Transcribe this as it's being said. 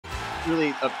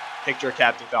really a picture of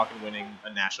Captain Falcon winning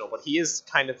a national, but he is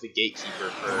kind of the gatekeeper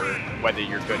for whether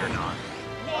you're good or not.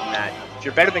 And that if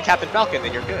you're better than Captain Falcon,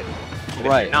 then you're good. And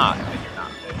Right. If you're not, then you're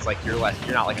not. It's like you're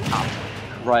not like a top.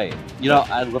 Right. You know,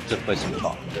 I'd love to play some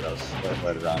Falcon Dittos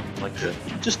later on, like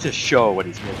just to show what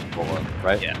he's capable of,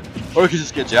 right? Yeah. Or we could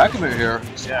just get Giacomo here.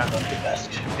 Yeah. The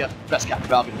best. Yeah. Best Captain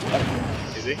Falcon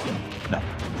ever. Is he? No.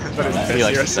 But it's He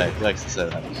likes to say. He likes to say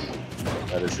that.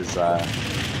 That is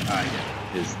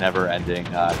his never-ending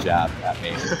jab at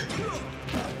me.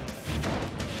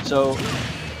 So,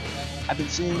 I've been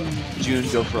seeing June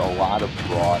go for a lot of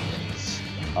broad hits.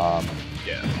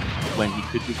 Yeah. When he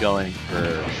could be going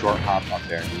for short hop up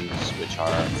air knees, which are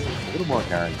a little more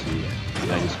guaranteed. You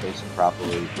know, you space them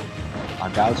properly.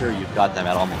 On Bowser, you've got them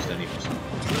at almost any percent.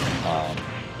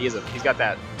 He's got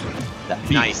that That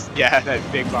nice,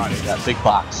 that big body. that big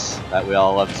box that we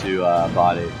all love to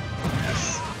body.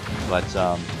 Yes. But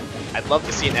I'd love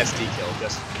to see an SD kill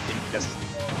just if he doesn't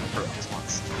hurt this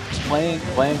once.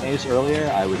 playing Ace earlier,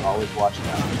 I was always watching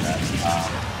out for that.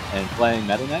 And playing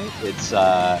Meta Knight, it's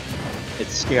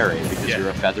scary because you're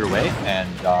a featherweight and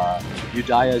you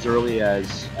die as early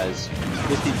as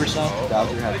 50%.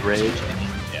 Bowser has rage and he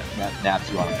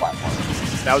naps you on a platform.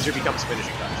 Bowser becomes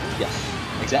finishing touch. Yes,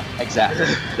 exactly.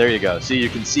 There you go. See, you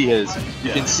can see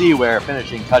can see where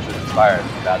finishing touch was inspired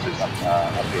from Bowser's up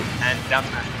B. And down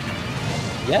smash.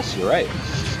 Yes, you're right.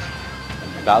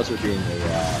 Bowser being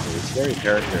a scary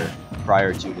character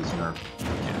prior to his nerf.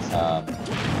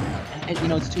 And you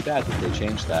know, it's too bad that they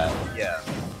changed that. Yeah.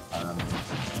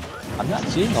 I'm not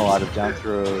seeing a lot of down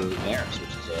throw nairs, which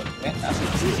is a fantastic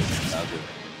tool. Bowser.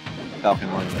 Falcon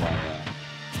running my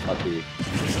up B.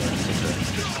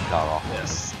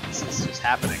 Yes. This is just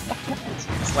happening.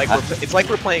 It's like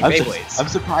we're playing Beyblades. I'm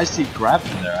surprised he grabbed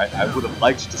him there. I would have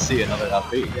liked to see another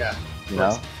up B. Yeah. You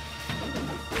know?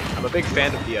 I'm a big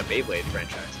fan of the Beyblade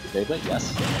franchise. Beyblade,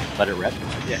 yes. Let it rip.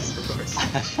 Yes, of course.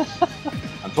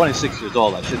 I'm 26 years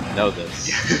old. I shouldn't know this.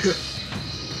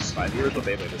 It's fine. The original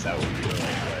Beyblade is that what we really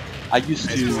like. I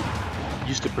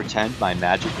used to pretend my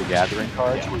Magic the Gathering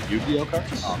cards were Yu-Gi-Oh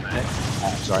cards. Oh man.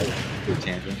 I'm sorry, good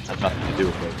tangent. It has nothing to do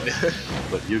with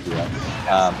Beyblade, but Yu-Gi-Oh.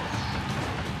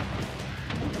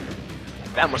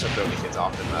 That must have thrown the kids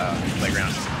off in the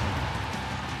playground.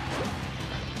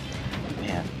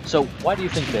 Man, so why do you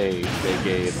think they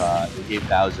gave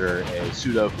Bowser a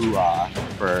pseudo hoo-ha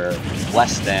for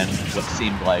less than what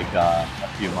seemed like a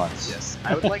few months? Yes,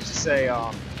 I would like to say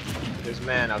there's a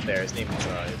man out there. His name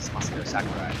is Masahiro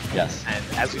Sakurai. Yes. And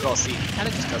as we've all seen, he kind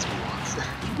of just does what he wants.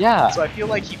 Yeah. So I feel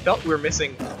like he felt we were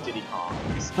missing Diddy Kong.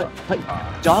 But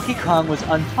Donkey Kong was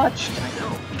untouched. I know.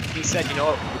 He said, you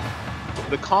know what?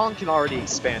 The Kong can already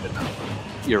expand enough.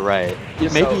 You're right.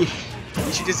 Yeah, maybe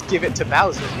you should just give it to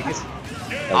Bowser because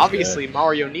obviously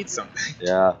Mario needs something.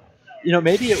 Yeah. You know,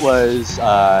 maybe it was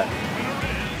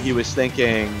he was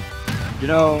thinking, you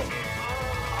know,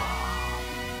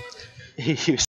 he was